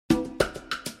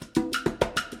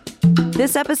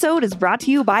This episode is brought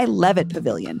to you by Levitt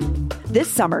Pavilion. This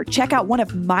summer, check out one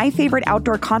of my favorite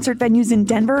outdoor concert venues in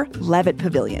Denver, Levitt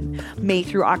Pavilion. May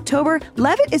through October,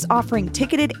 Levitt is offering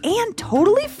ticketed and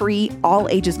totally free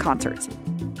all-ages concerts.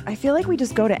 I feel like we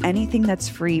just go to anything that's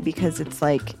free because it's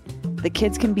like the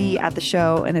kids can be at the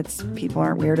show and it's people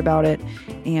aren't weird about it,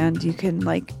 and you can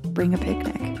like bring a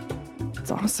picnic. It's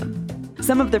awesome.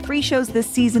 Some of the free shows this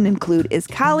season include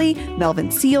Iskali,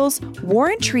 Melvin Seals,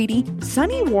 Warren Treaty,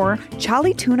 Sunny War,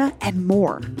 Charlie Tuna, and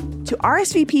more. To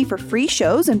RSVP for free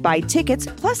shows and buy tickets,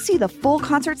 plus see the full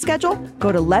concert schedule,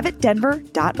 go to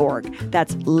levittdenver.org.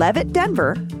 That's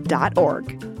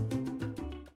levittdenver.org.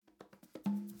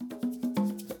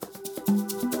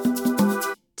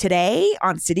 Today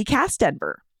on CityCast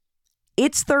Denver.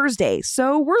 It's Thursday,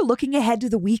 so we're looking ahead to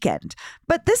the weekend.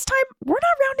 But this time, we're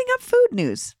not rounding up food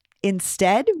news.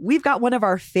 Instead, we've got one of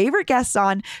our favorite guests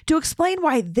on to explain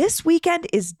why this weekend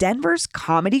is Denver's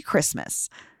Comedy Christmas.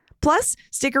 Plus,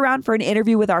 stick around for an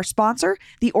interview with our sponsor,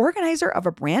 the organizer of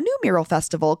a brand new mural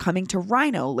festival coming to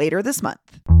Rhino later this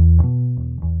month.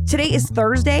 Today is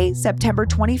Thursday, September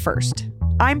 21st.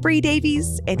 I'm Bree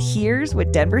Davies, and here's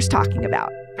what Denver's talking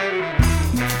about.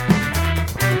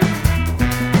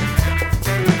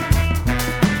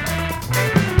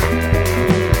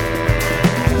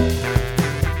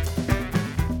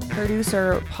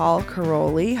 Producer Paul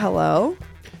Caroli, hello.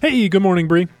 Hey, good morning,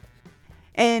 Bree.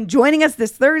 And joining us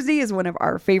this Thursday is one of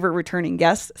our favorite returning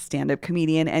guests, stand-up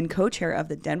comedian and co-chair of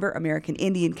the Denver American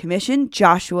Indian Commission,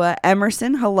 Joshua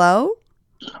Emerson. Hello.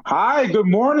 Hi, good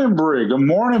morning, Bree. Good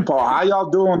morning, Paul. How y'all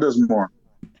doing this morning?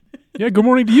 Yeah, good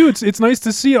morning to you. It's nice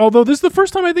to see you. Although this is the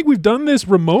first time I think we've done this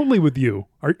remotely with you.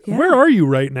 Where are you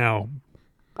right now?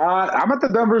 I'm at the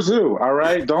Denver Zoo, all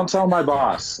right? Don't tell my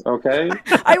boss, okay?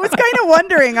 I was kind of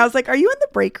wondering. I was like, are you in the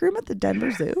break room at the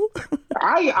Denver Zoo?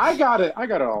 I got it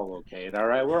all okayed, all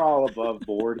right? We're all above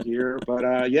board here.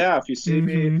 But, yeah, if you see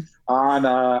me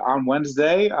on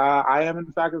Wednesday, I am,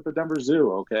 in fact, at the Denver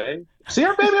Zoo, okay? See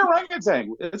our baby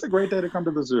orangutan. It's a great day to come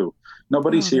to the zoo.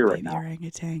 Nobody's here right now.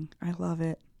 Orangutan. I love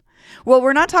it. Well,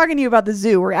 we're not talking to you about the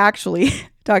zoo. We're actually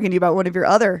talking to you about one of your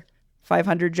other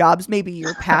 500 jobs, maybe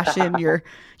your passion, your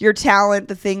talent,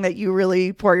 the thing that you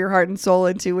really pour your heart and soul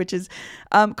into, which is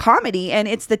comedy. And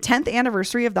it's the 10th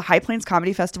anniversary of the High Plains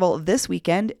Comedy Festival this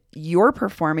weekend. You're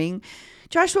performing.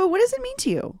 Joshua, what does it mean to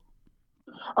you?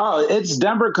 Oh, it's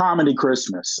Denver Comedy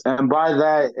Christmas. And by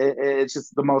that, it's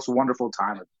just the most wonderful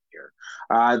time of the year.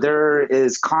 There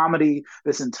is comedy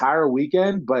this entire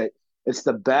weekend, but it's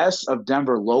the best of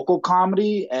Denver local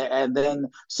comedy, and then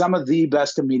some of the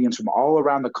best comedians from all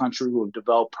around the country who have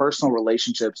developed personal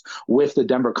relationships with the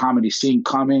Denver comedy scene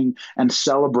coming and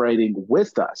celebrating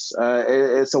with us.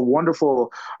 It's a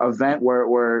wonderful event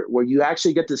where you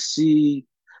actually get to see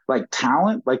like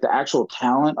talent, like the actual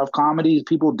talent of comedy,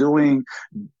 people doing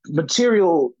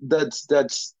material that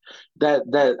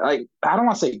like, I don't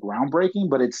want to say groundbreaking,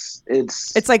 but it's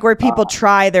like where people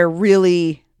try their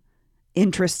really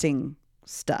interesting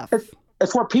stuff.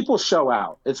 It's where people show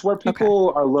out. It's where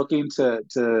people are looking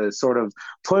to sort of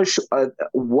push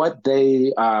what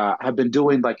they have been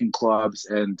doing, like in clubs,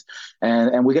 and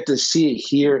we get to see it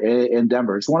here in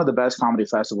Denver. It's one of the best comedy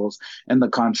festivals in the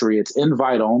country. It's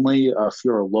invite only. If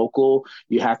you're a local,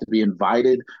 you have to be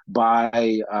invited by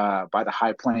the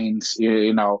High Plains,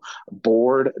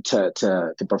 board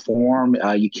to perform.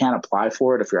 You can't apply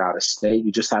for it if you're out of state.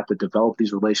 You just have to develop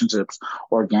these relationships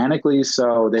organically.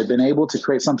 So they've been able to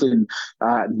create something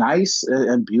nice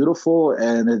and beautiful.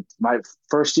 And my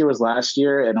first year was last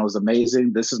year, and it was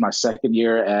amazing. This is my second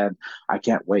year, and I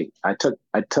can't wait. I took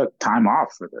time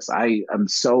off for this. I am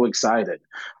so excited,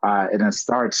 and it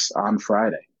starts on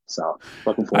Friday. So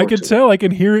looking forward. I can tell. I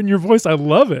can hear it in your voice. I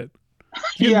love it.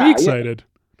 You get me excited.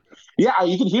 Yeah,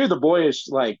 you can hear the boyish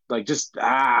just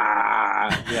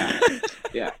yeah.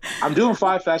 I'm doing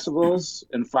 5 festivals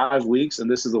in 5 weeks, and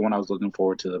this is the one I was looking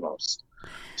forward to the most.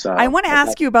 So I want to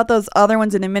ask you about those other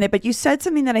ones in a minute, but you said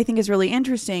something that I think is really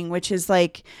interesting, which is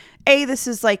like, this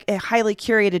is like a highly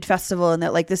curated festival, and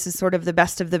that like this is sort of the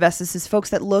best of the best. This is folks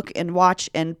that look and watch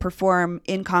and perform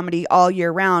in comedy all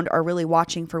year round are really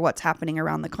watching for what's happening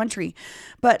around the country.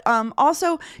 But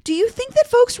also, do you think that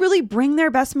folks really bring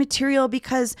their best material?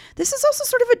 Because this is also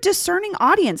sort of a discerning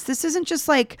audience. This isn't just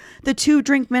like the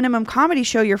 2-drink minimum comedy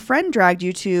show your friend dragged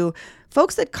you to.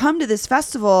 Folks that come to this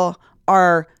festival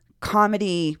are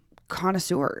comedy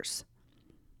connoisseurs.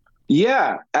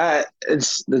 Yeah,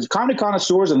 it's comedy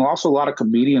connoisseurs, and also a lot of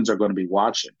comedians are going to be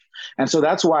watching. And so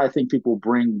that's why I think people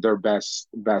bring their best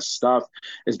stuff,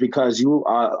 is because you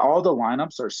all the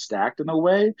lineups are stacked in a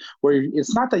way where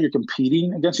it's not that you're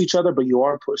competing against each other, but you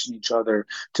are pushing each other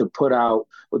to put out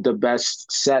the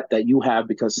best set that you have,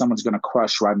 because someone's going to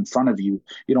crush right in front of you.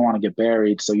 You don't want to get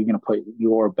buried, so you're going to put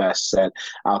your best set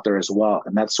out there as well.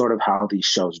 And that's sort of how these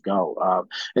shows go.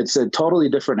 It's a totally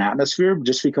different atmosphere,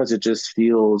 just because it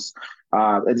feels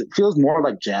more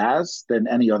like jazz than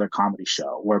any other comedy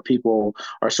show, where people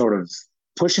are sort of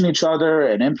pushing each other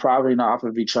and improvising off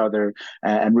of each other,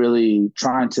 and really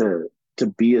trying to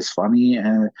be as funny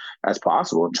and as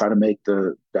possible, and try to make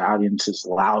the audience as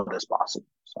loud as possible.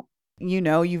 So.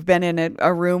 You've been in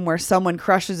a room where someone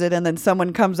crushes it and then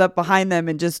someone comes up behind them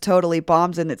and just totally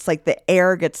bombs, and it's like the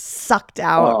air gets sucked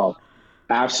out. Oh,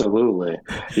 absolutely.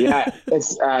 Yeah.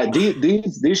 It's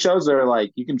these shows are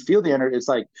like, you can feel the energy. It's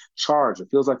like charge. It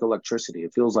feels like electricity.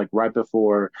 It feels like right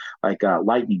before like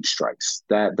lightning strikes.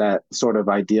 That sort of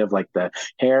idea of like the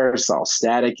hair is all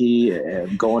staticky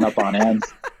and going up on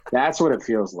ends. That's what it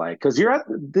feels like. Because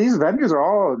these venues are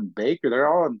all in Baker. They're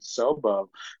all in Sobo.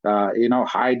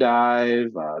 High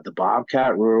Dive, the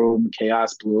Bobcat Room,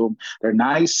 Chaos Bloom. They're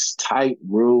nice, tight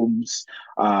rooms.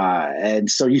 And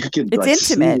so you can it's like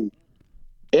intimate.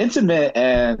 Intimate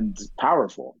and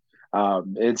powerful.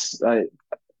 It's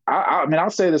I mean, I'll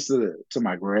say this to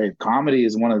my grave. Comedy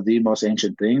is one of the most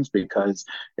ancient things, because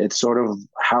it's sort of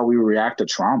how we react to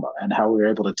trauma, and how we're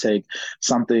able to take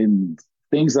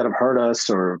things that have hurt us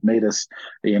or made us,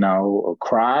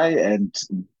 cry, and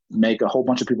make a whole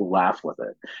bunch of people laugh with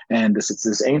it. And it's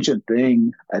this ancient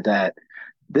thing that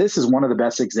this is one of the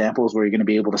best examples where you're going to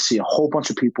be able to see a whole bunch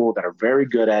of people that are very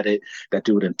good at it, that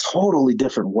do it in totally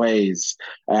different ways.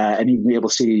 And you can be able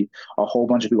to see a whole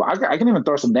bunch of people. I can even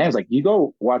throw some names. Like, you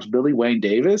go watch Billy Wayne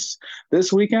Davis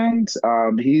this weekend.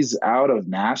 He's out of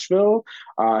Nashville.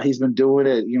 He's been doing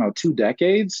it, 2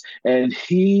 decades. And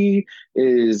he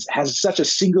has such a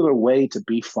singular way to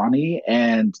be funny,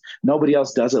 and nobody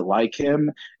else does it like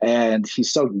him. And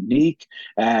he's so unique.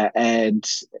 And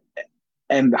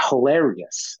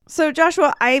hilarious. So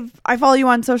Joshua, I follow you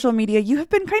on social media. You have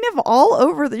been kind of all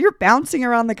over. You're bouncing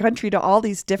around the country to all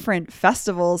these different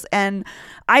festivals, and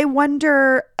I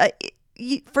wonder,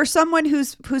 for someone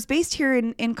who's based here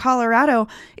in Colorado,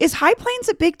 is High Plains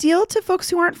a big deal to folks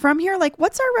who aren't from here? Like,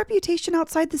 what's our reputation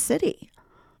outside the city?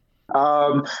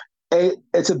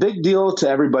 It's a big deal to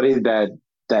everybody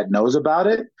that knows about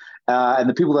it, and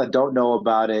the people that don't know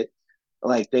about it,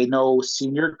 like, they know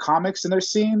senior comics in their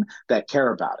scene that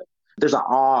care about it. There's an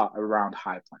awe around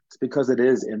High Plains because it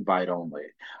is invite only.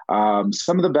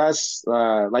 Some of the best,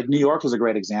 like New York is a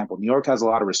great example. New York has a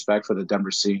lot of respect for the Denver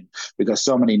scene, because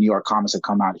so many New York comics have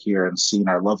come out here and seen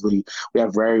our lovely, we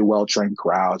have very well-trained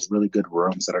crowds, really good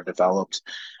rooms that are developed.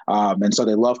 And so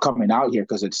they love coming out here,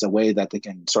 because it's a way that they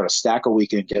can sort of stack a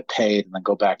weekend, get paid, and then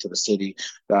go back to the city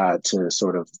to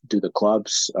sort of do the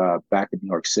clubs back in New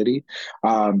York City.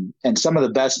 And some of the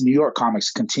best New York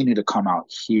comics continue to come out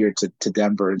here to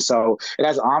Denver. And so it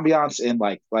has ambiance in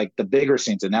like the bigger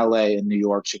scenes in LA and New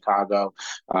York, Chicago.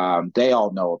 They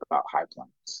all know about High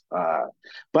Plains.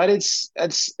 But it's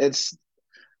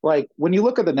like, when you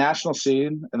look at the national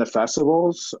scene and the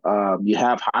festivals, you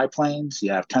have High Plains,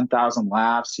 you have 10,000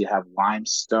 Laughs, you have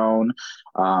Limestone,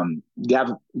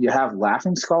 you have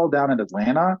Laughing Skull down in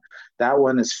Atlanta. That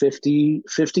one is 50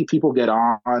 people get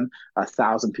on,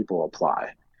 1,000 people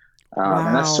apply. Wow.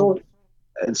 And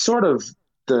it's sort of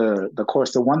the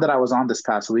course. The one that I was on this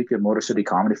past week at Motor City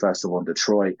Comedy Festival in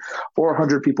Detroit,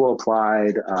 400 people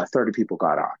applied, 30 people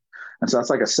got on. And so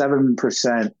that's like a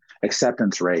 7%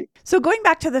 acceptance rate. So going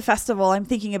back to the festival, I'm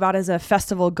thinking about, as a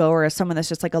festival goer, as someone that's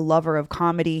just like a lover of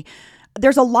comedy,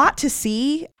 there's a lot to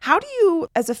see. How do you,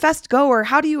 as a fest goer,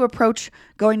 how do you approach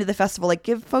going to the festival? Like,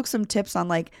 give folks some tips on,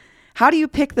 like, how do you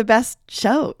pick the best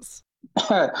shows?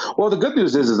 Well, the good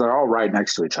news is they're all right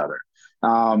next to each other.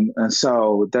 And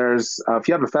so there's, if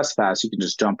you have a fest pass, you can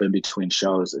just jump in between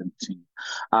shows. And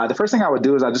the first thing I would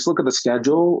do is I just look at the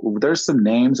schedule. There's some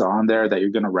names on there that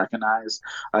you're going to recognize,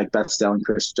 like Beth Stell and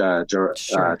Chris Sure.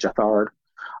 Jeffard.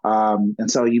 And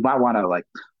so you might want to like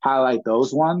highlight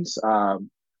those ones.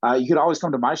 You could always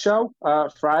come to my show,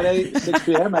 Friday, 6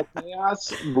 p.m. at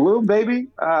Chaos Bloom, baby.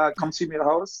 Come see me at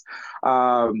host.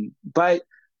 But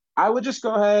I would just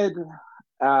go ahead.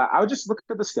 I would just look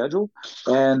at the schedule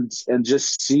and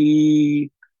just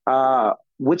see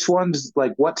which ones,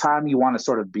 like what time you want to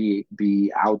sort of be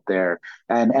out there.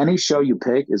 And any show you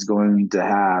pick is going to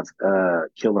have a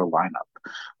killer lineup.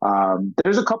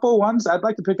 There's a couple of ones I'd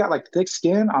like to pick out, like Thick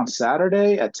Skin on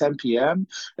Saturday at 10 p.m.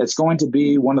 It's going to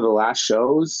be one of the last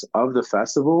shows of the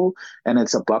festival, and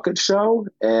it's a bucket show.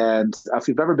 And if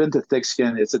you've ever been to Thick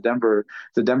Skin, it's a Denver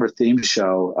themed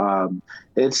show.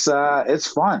 It's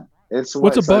fun. What's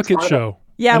a bucket show?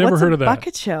 Yeah, I never what's heard a of that.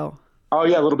 bucket show? Oh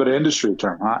yeah, a little bit of industry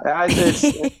term, huh?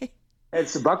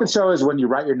 It's a bucket show is when you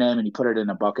write your name and you put it in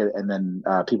a bucket, and then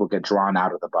people get drawn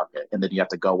out of the bucket, and then you have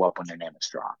to go up when your name is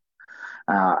drawn.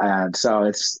 And so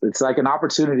it's like an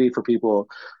opportunity for people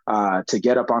to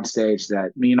get up on stage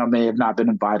that may have not been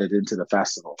invited into the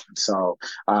festival. So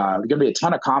there's gonna be a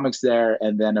ton of comics there,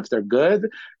 and then if they're good,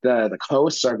 the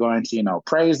hosts are going to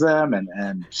praise them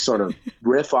and sort of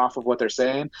riff off of what they're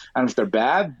saying. And if they're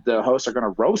bad, the hosts are gonna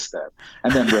roast them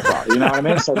and then riff off. You know what I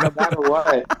mean? So no matter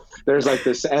what, there's like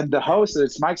this. And the host,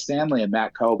 it's Mike Stanley and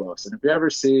Matt Kobos. And if you ever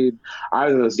seen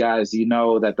either of those guys, you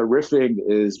know that the riffing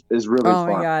is really fun.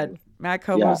 Oh my God. Matt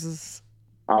Kobos is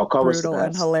brutal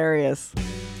and hilarious.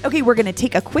 Okay, we're going to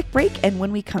take a quick break, and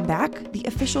when we come back, the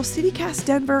official CityCast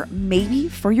Denver maybe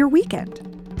for your weekend.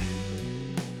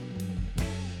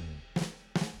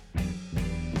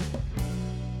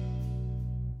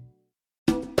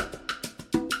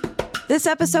 This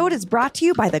episode is brought to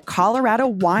you by the Colorado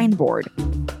Wine Board.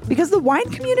 Because the wine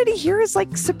community here is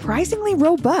surprisingly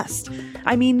robust.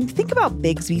 I mean, think about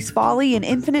Bigsby's Folly and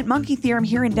Infinite Monkey Theorem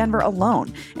here in Denver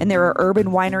alone, and there are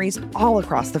urban wineries all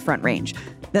across the Front Range.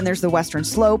 Then there's the Western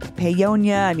Slope,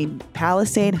 Paonia,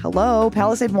 Palisade. Hello,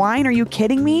 Palisade wine, are you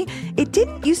kidding me? It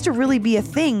didn't used to really be a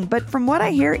thing, but from what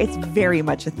I hear, it's very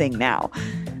much a thing now.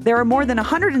 There are more than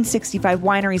 165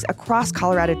 wineries across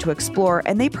Colorado to explore,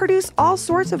 and they produce all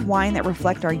sorts of wine that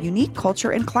reflect our unique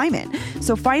culture and climate.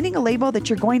 So finding a label that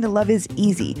you're going to love is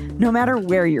easy, no matter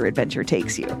where your adventure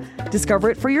takes you.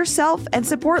 Discover it for yourself and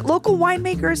support local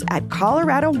winemakers at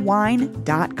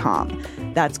coloradowine.com.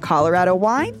 That's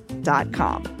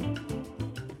coloradowine.com.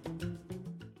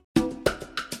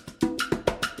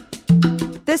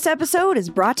 This episode is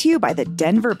brought to you by the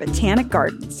Denver Botanic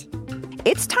Gardens.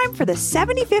 It's time for the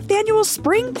 75th annual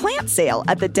Spring Plant Sale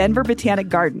at the Denver Botanic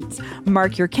Gardens.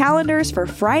 Mark your calendars for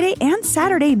Friday and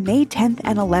Saturday, May 10th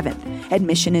and 11th.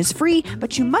 Admission is free,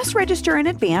 but you must register in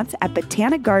advance at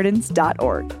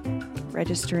botanicgardens.org.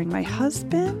 Registering my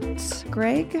husband,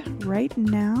 Greg, right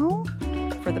now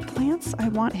for the plants I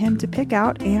want him to pick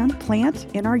out and plant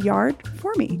in our yard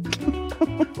for me.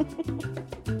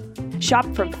 Shop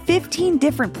from 15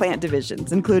 different plant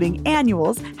divisions, including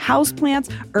annuals,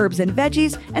 houseplants, herbs and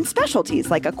veggies, and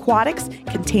specialties like aquatics,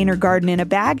 container garden in a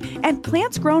bag, and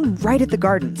plants grown right at the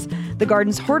gardens. The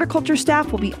garden's horticulture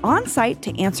staff will be on site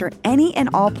to answer any and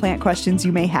all plant questions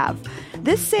you may have.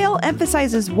 This sale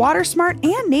emphasizes water-smart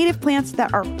and native plants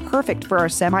that are perfect for our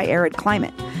semi-arid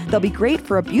climate. They'll be great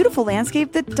for a beautiful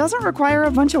landscape that doesn't require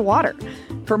a bunch of water.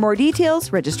 For more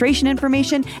details, registration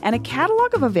information, and a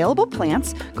catalog of available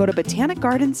plants, go to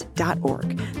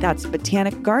botanicgardens.org. That's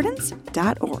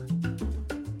botanicgardens.org.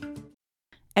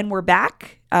 And we're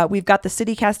back. We've got the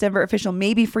CityCast Denver official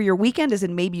maybe for your weekend, as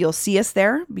in maybe you'll see us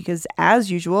there, because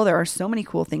as usual, there are so many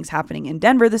cool things happening in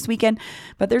Denver this weekend,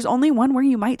 but there's only one where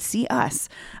you might see us.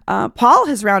 Paul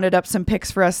has rounded up some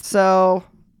picks for us, so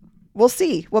we'll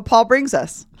see what Paul brings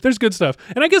us. There's good stuff.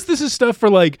 And I guess this is stuff for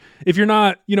if you're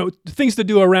not, things to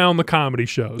do around the comedy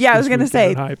shows. Yeah, I was going to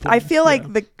say, I feel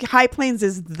like the High Plains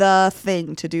is the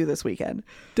thing to do this weekend.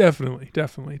 Definitely.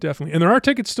 And there are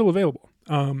tickets still available.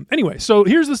 Anyway, so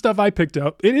here's the stuff I picked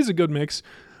up. It is a good mix.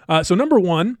 So number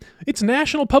one, it's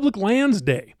National Public Lands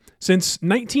Day. Since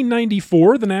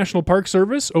 1994, the National Park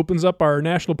Service opens up our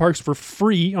national parks for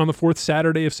free on the fourth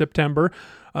Saturday of September.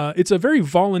 It's a very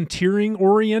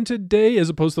volunteering-oriented day as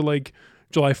opposed to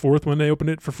July 4th when they open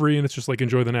it for free and it's just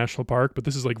enjoy the national park, but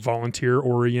this is volunteer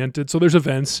oriented. So there's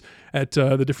events at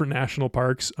the different national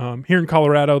parks. Here in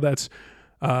Colorado, that's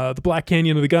the Black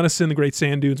Canyon of the Gunnison, the Great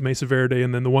Sand Dunes, Mesa Verde,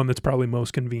 and then the one that's probably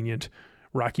most convenient,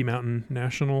 Rocky Mountain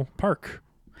National Park.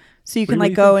 So you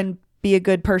can go and be a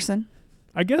good person?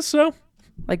 I guess so.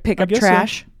 Pick up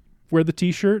trash? So. Wear the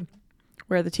t-shirt,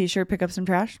 pick up some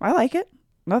trash. I like it.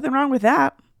 Nothing wrong with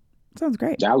that. Sounds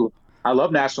great. Yeah, I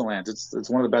love national lands. It's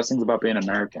one of the best things about being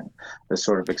American, this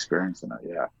sort of experience. And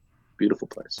yeah, beautiful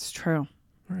place. It's true.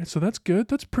 All right, so that's good.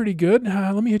 That's pretty good.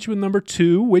 Let me hit you with number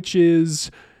two, which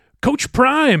is Coach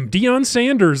Prime. Deion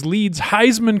Sanders leads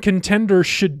Heisman contender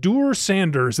Shedeur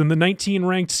Sanders and the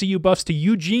 19-ranked CU Buffs to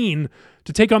Eugene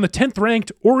to take on the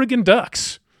 10th-ranked Oregon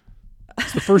Ducks.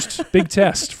 It's the first big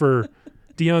test for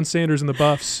Deion Sanders and the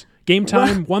Buffs. Game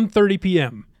time, 1:30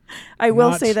 p.m. I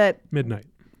will say that midnight.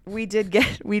 We did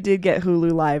get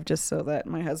Hulu Live just so that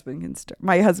my husband can start.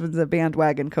 My husband's a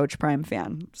bandwagon Coach Prime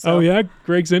fan. So. Oh yeah,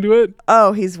 Greg's into it.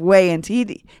 Oh, he's way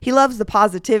into. He loves the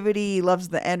positivity. He loves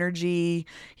the energy.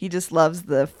 He just loves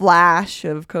the flash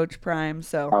of Coach Prime.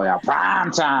 So. Oh yeah,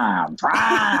 prime time.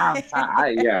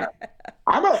 Yeah.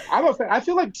 I'm a fan. I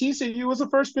feel like TCU was the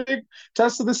first big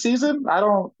test of the season.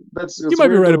 You might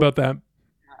be right about that.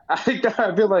 I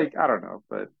feel like I don't know,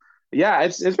 but. Yeah,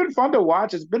 it's been fun to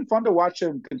watch. It's been fun to watch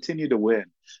him continue to win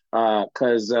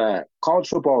because college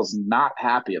football is not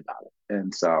happy about it.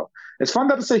 And so it's fun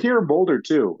to sit here in Boulder,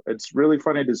 too. It's really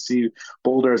funny to see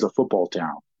Boulder as a football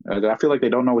town. I feel like they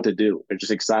don't know what to do. They're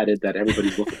just excited that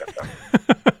everybody's looking at them.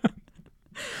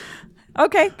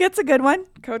 Okay, gets a good one.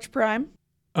 Coach Prime.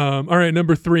 All right,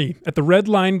 number 3. At the Red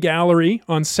Line Gallery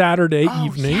on Saturday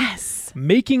evening. Yes.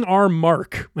 Making Our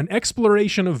Mark, an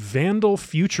exploration of Vandal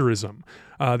Futurism.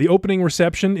 The opening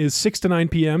reception is 6 to 9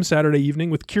 p.m. Saturday evening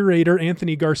with curator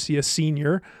Anthony Garcia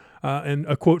Sr. And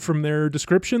a quote from their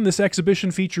description, this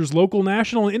exhibition features local,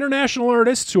 national, and international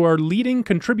artists who are leading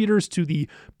contributors to the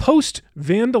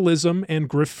post-vandalism and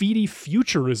graffiti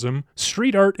futurism,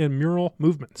 street art, and mural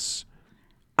movements.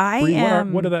 Bree,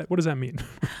 what does that mean?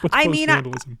 What's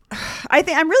post-vandalism? I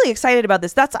think I'm really excited about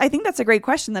this. I think that's a great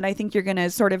question that I think you're going to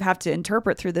sort of have to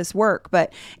interpret through this work.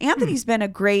 But Anthony's been a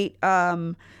great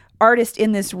artist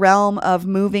in this realm of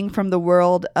moving from the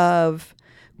world of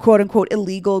quote unquote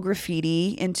illegal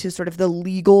graffiti into sort of the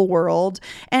legal world.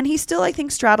 And he still, I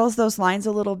think, straddles those lines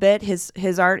a little bit.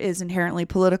 His art is inherently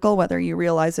political, whether you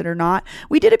realize it or not.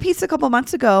 We did a piece a couple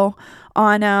months ago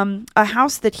on a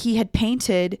house that he had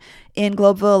painted in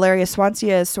Globeville area,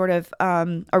 Swansea, as sort of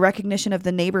a recognition of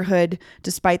the neighborhood,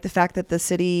 despite the fact that the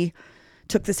city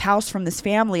took this house from this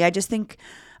family. I just think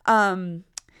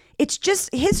it's just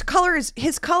his color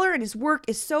and his work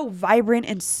is so vibrant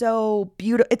and so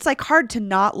beautiful. It's like hard to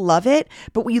not love it,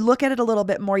 but when you look at it a little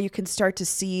bit more, you can start to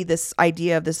see this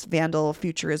idea of this Vandal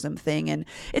futurism thing. And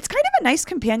it's kind of a nice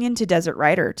companion to Desert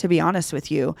Rider, to be honest with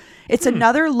you. It's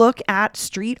another look at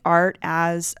street art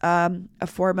as a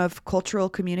form of cultural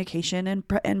communication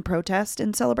and protest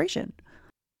and celebration.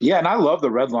 Yeah, and I love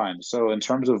the Red Line. So in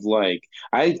terms of like,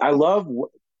 I love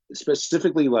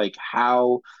specifically like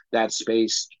how that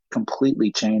space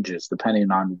completely changes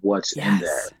depending on what's in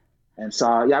there. And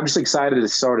so yeah, I'm just excited to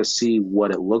sort of see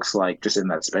what it looks like just in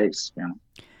that space. You know?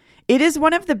 It is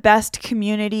one of the best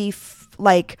community,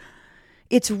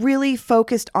 it's really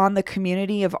focused on the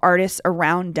community of artists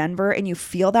around Denver, and you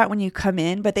feel that when you come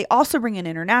in, but they also bring in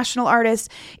international artists.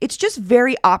 It's just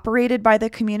very operated by the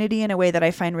community in a way that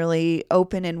I find really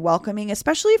open and welcoming,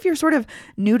 especially if you're sort of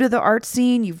new to the art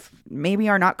scene, you maybe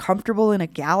are not comfortable in a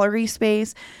gallery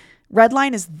space.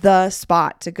 Redline is the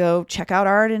spot to go check out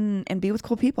art and be with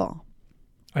cool people.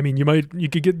 I mean, you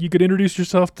could introduce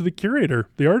yourself to the curator,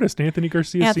 the artist, Anthony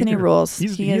Garcia. Anthony Sr. rules.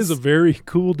 He is a very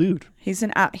cool dude. He's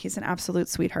an absolute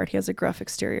sweetheart. He has a gruff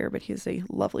exterior, but he's a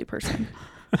lovely person.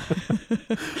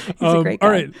 He's a great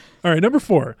guy. All right. Number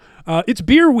 4. It's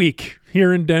Beer Week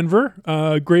here in Denver.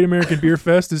 Great American Beer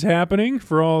Fest is happening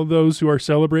for all those who are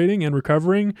celebrating and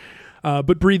recovering.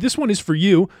 But Bree, this one is for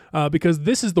you because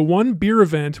this is the one beer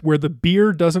event where the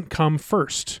beer doesn't come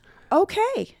first.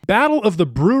 Okay. Battle of the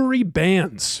Brewery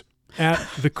Bands at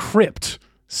the Crypt,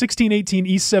 1618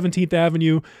 East 17th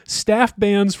Avenue. Staff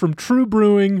bands from True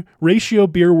Brewing, Ratio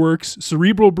Beer Works,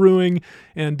 Cerebral Brewing,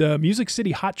 and Music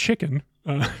City Hot Chicken.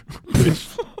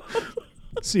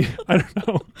 See, I don't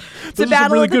know. Those are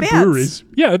some really good breweries.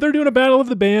 Yeah, they're doing a battle of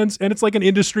the bands, and it's like an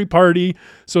industry party.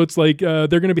 So it's like they're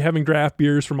going to be having draft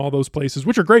beers from all those places,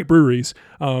 which are great breweries.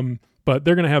 But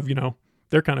they're going to have,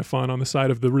 they're kind of fun on the side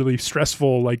of the really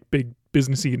stressful, like big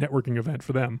businessy networking event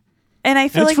for them. And I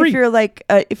feel like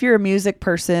if you're a music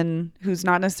person who's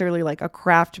not necessarily like a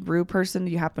craft brew person,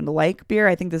 you happen to like beer,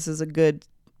 I think this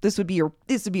would be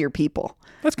your people.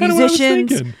 That's kind of what I was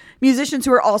thinking. Musicians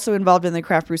who are also involved in the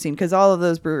craft brew scene, because all of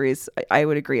those breweries, I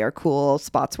would agree, are cool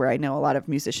spots where I know a lot of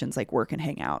musicians like work and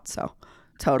hang out. So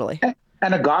totally.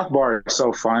 And a goth bar is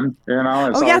so fun,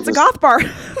 It's a goth bar.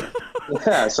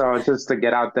 Yeah, so it's just to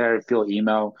get out there, feel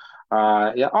emo.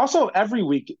 Yeah. Also, every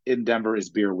week in Denver is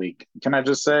Beer Week. Can I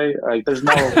just say, like, there's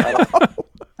no. I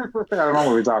don't know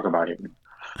what we talk about here.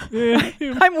 Yeah,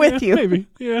 I'm with you. Maybe.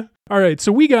 Yeah. All right.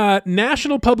 So we got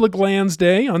National Public Lands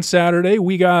Day on Saturday.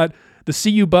 We got the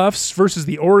CU Buffs versus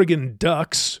the Oregon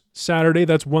Ducks Saturday.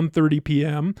 That's 1:30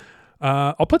 p.m.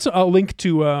 I'll put a link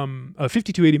to a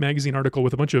 5280 magazine article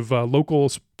with a bunch of local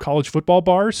college football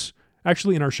bars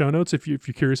actually in our show notes if you're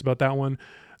curious about that one.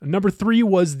 Number 3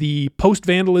 was the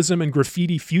Post-Vandalism and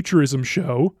Graffiti Futurism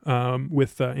show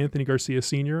with Anthony Garcia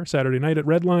Sr. Saturday night at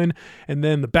Redline. And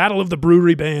then the Battle of the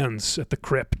Brewery Bands at the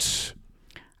Crypt.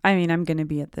 I mean, I'm going to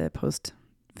be at the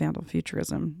Post-Vandal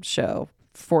Futurism show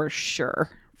for sure.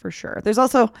 For sure. There's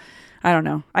also, I don't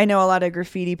know. I know a lot of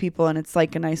graffiti people, and it's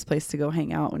like a nice place to go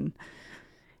hang out and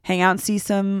see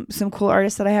some cool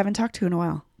artists that I haven't talked to in a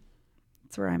while.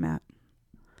 That's where I'm at.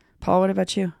 Paul, what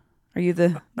about you? Are you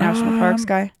the national parks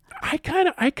guy? I kind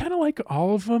of like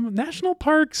all of them. National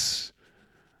parks,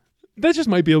 that just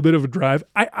might be a bit of a drive.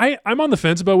 I'm on the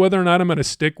fence about whether or not I'm going to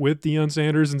stick with Deion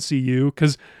Sanders and CU,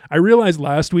 because I realized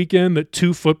last weekend that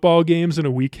 2 football games in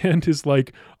a weekend is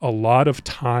like a lot of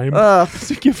time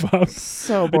to give up.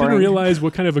 So boring. I didn't realize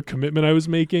what kind of a commitment I was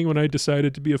making when I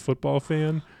decided to be a football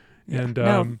fan. Yeah. And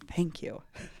no, thank you.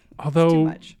 Although too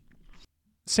much.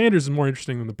 Sanders is more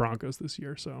interesting than the Broncos this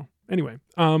year. So anyway,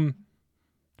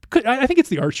 I think it's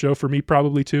the art show for me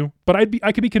probably too, but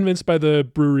I could be convinced by the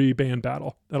brewery band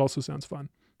battle. That also sounds fun.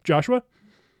 Joshua?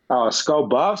 Oh, Skull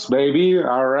Buffs, baby.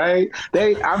 All right.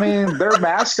 Their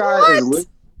mascot is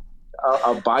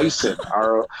a bison.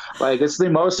 It's the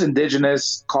most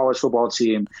indigenous college football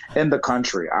team in the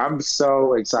country. I'm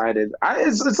so excited.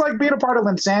 It's like being a part of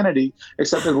Linsanity,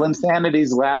 except that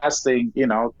Linsanity's lasting,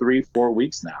 3-4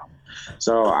 weeks now.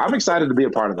 So I'm excited to be a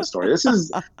part of the story.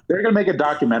 They're going to make a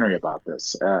documentary about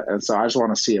this. And so I just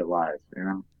want to see it live,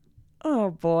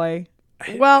 Oh boy.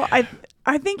 Well,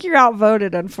 I think you're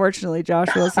outvoted, unfortunately,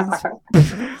 Joshua,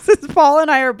 since Paul and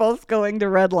I are both going to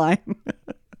Redline.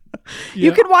 Yeah.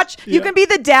 You can watch. Yeah. You can be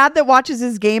the dad that watches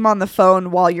his game on the phone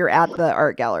while you're at the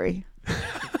art gallery.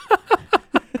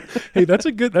 Hey, that's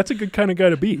a good kind of guy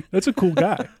to be. That's a cool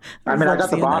guy. I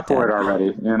got the bot for it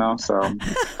already, so.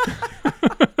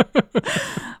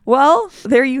 Well,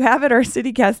 there you have it, our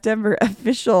CityCast Denver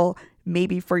official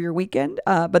maybe for your weekend.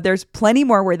 But there's plenty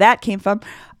more where that came from.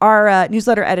 Our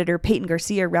newsletter editor, Peyton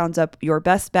Garcia, rounds up your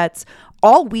best bets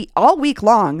all week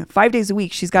long, 5 days a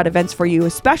week. She's got events for you,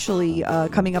 especially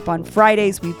coming up on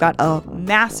Fridays. We've got a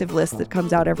massive list that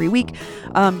comes out every week.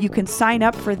 You can sign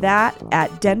up for that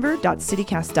at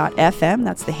denver.citycast.fm.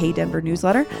 That's the Hey Denver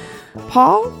newsletter.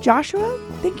 Paul, Joshua,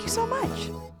 thank you so much.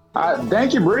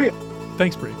 Thank you, Bree.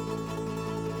 Thanks, Bree.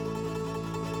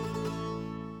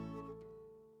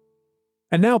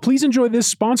 And now please enjoy this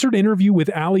sponsored interview with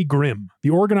Allie Grimm, the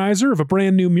organizer of a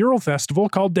brand new mural festival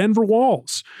called Denver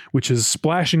Walls, which is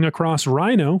splashing across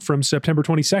Rhino from September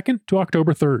 22nd to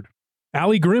October 3rd.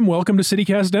 Allie Grimm, welcome to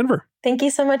CityCast Denver. Thank you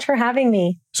so much for having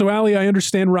me. So Allie, I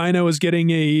understand Rhino is getting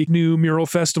a new mural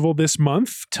festival this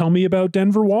month. Tell me about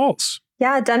Denver Walls.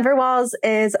 Yeah, Denver Walls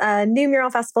is a new mural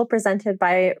festival presented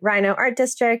by Rhino Art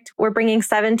District. We're bringing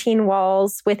 17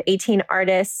 walls with 18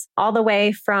 artists all the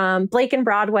way from Blake and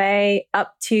Broadway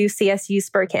up to CSU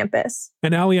Spur Campus.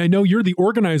 And Allie, I know you're the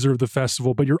organizer of the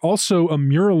festival, but you're also a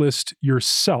muralist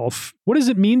yourself. What does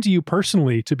it mean to you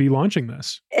personally to be launching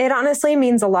this? It honestly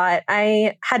means a lot.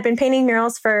 I had been painting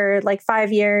murals for like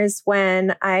 5 years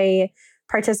when I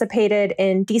participated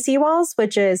in DC Walls,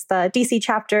 which is the DC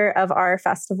chapter of our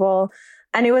festival.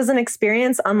 And it was an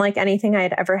experience unlike anything I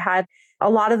had ever had. A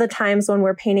lot of the times when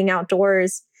we're painting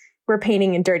outdoors, we're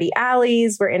painting in dirty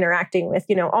alleys, we're interacting with,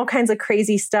 all kinds of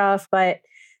crazy stuff. But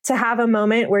to have a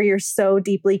moment where you're so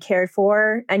deeply cared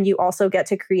for and you also get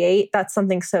to create, that's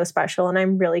something so special. And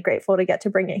I'm really grateful to get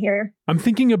to bring it here. I'm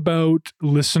thinking about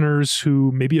listeners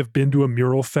who maybe have been to a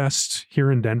mural fest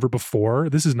here in Denver before.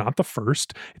 This is not the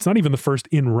first. It's not even the first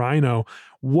in Rhino.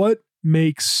 What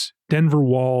makes Denver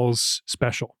Walls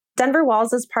special? Denver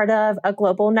Walls is part of a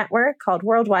global network called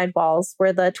Worldwide Walls.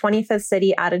 We're the 25th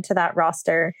city added to that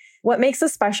roster. What makes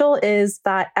us special is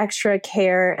that extra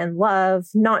care and love,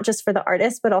 not just for the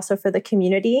artists, but also for the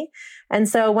community. And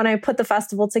so when I put the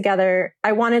festival together,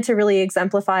 I wanted to really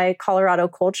exemplify Colorado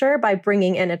culture by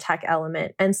bringing in a tech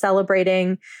element and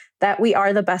celebrating that we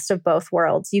are the best of both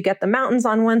worlds. You get the mountains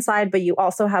on one side, but you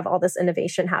also have all this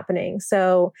innovation happening.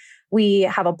 So we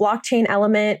have a blockchain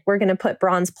element. We're going to put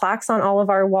bronze plaques on all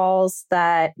of our walls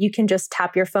that you can just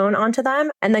tap your phone onto them,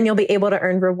 and then you'll be able to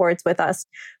earn rewards with us.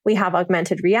 We have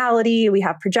augmented reality. We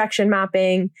have projection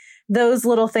mapping. Those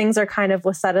little things are kind of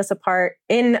what set us apart,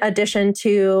 in addition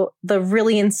to the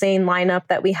really insane lineup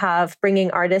that we have, bringing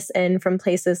artists in from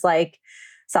places like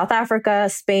South Africa,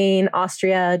 Spain,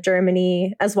 Austria,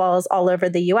 Germany, as well as all over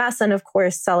the US. And of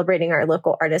course, celebrating our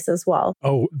local artists as well.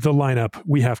 Oh, the lineup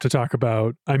we have to talk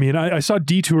about. I mean, I saw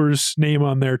Detour's name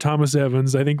on there, Thomas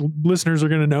Evans. I think listeners are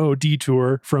going to know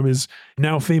Detour from his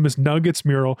now famous Nuggets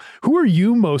mural. Who are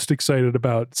you most excited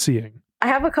about seeing? I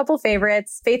have a couple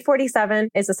favorites. Faith 47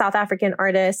 is a South African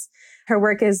artist. Her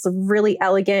work is really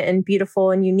elegant and beautiful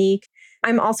and unique.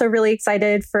 I'm also really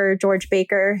excited for George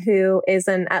Baker, who is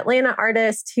an Atlanta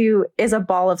artist who is a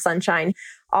ball of sunshine.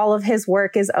 All of his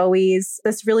work is always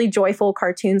this really joyful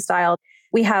cartoon style.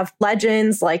 We have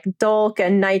legends like Dulk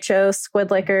and Nitro,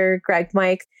 Squidlicker, Greg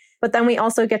Mike. But then we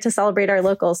also get to celebrate our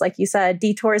locals. Like you said,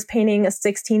 Detour is painting a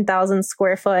 16,000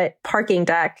 square foot parking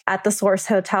deck at the Source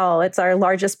Hotel. It's our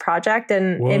largest project,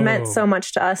 and It meant so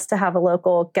much to us to have a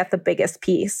local get the biggest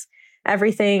piece.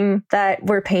 Everything that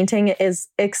we're painting is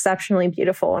exceptionally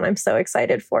beautiful, and I'm so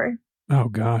excited for. Oh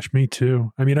gosh, me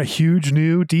too. I mean, a huge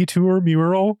new Detour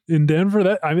mural in Denver.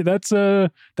 That's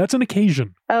an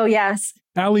occasion. Oh yes.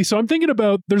 Allie, so I'm thinking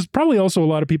about, there's probably also a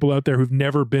lot of people out there who've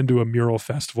never been to a mural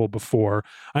festival before.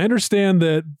 I understand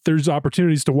that there's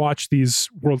opportunities to watch these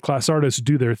world-class artists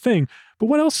do their thing, but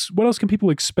what else can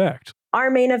people expect? Our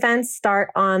main events start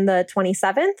on the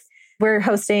 27th. We're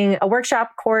hosting a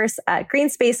workshop course at Green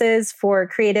Spaces for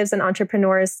creatives and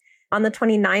entrepreneurs. On the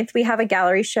 29th, we have a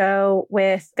gallery show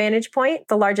with Vantage Point,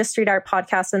 the largest street art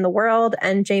podcast in the world,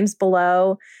 and James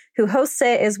Below, who hosts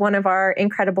it, is one of our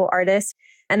incredible artists.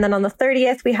 And then on the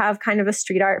 30th, we have kind of a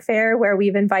street art fair where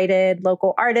we've invited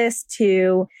local artists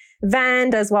to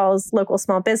vend as well as local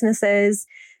small businesses.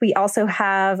 We also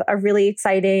have a really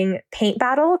exciting paint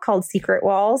battle called Secret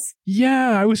Walls.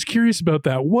 Yeah, I was curious about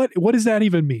that. What does that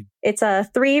even mean? It's a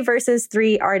 3 versus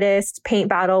 3 artist paint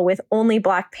battle with only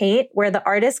black paint, where the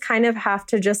artists kind of have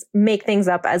to just make things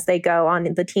up as they go on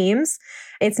the teams.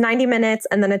 It's 90 minutes.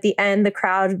 And then at the end, the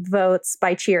crowd votes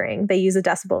by cheering. They use a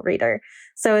decibel reader.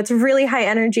 So it's really high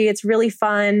energy. It's really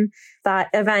fun. That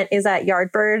event is at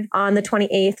Yardbird on the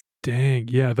 28th. Dang.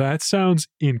 Yeah, that sounds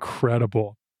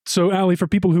incredible. So, Allie, for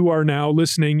people who are now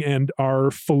listening and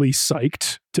are fully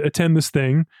psyched to attend this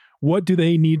thing, what do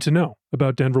they need to know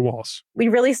about Denver Walls? We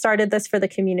really started this for the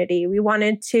community. We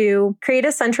wanted to create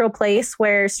a central place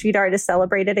where street art is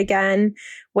celebrated again,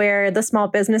 where the small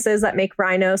businesses that make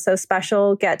Rhino so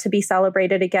special get to be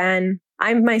celebrated again.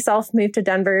 I myself moved to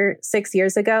Denver 6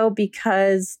 years ago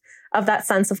because of that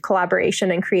sense of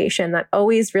collaboration and creation that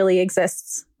always really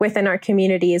exists within our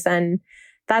communities. And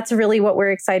that's really what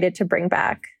we're excited to bring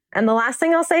back. And the last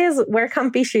thing I'll say is wear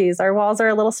comfy shoes. Our walls are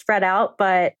a little spread out,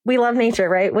 but we love nature,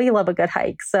 right? We love a good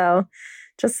hike. So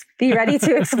just be ready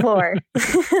to explore.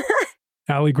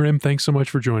 Allie Grimm, thanks so much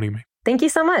for joining me. Thank you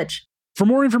so much. For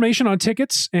more information on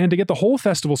tickets and to get the whole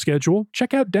festival schedule,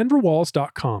 check out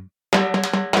denverwalls.com.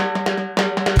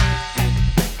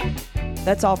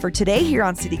 That's all for today here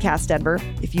on CityCast Denver.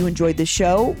 If you enjoyed the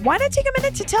show, why not take a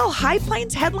minute to tell High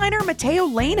Plains headliner Mateo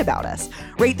Lane about us?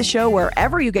 Rate the show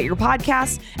wherever you get your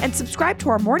podcasts and subscribe to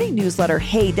our morning newsletter,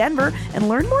 Hey Denver, and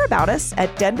learn more about us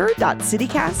at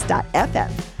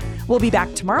denver.citycast.fm. We'll be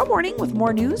back tomorrow morning with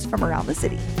more news from around the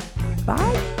city. Bye.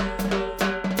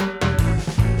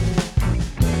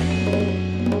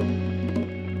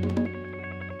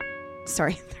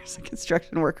 Sorry, there's a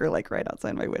construction worker right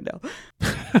outside my window.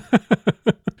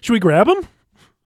 Should we grab him?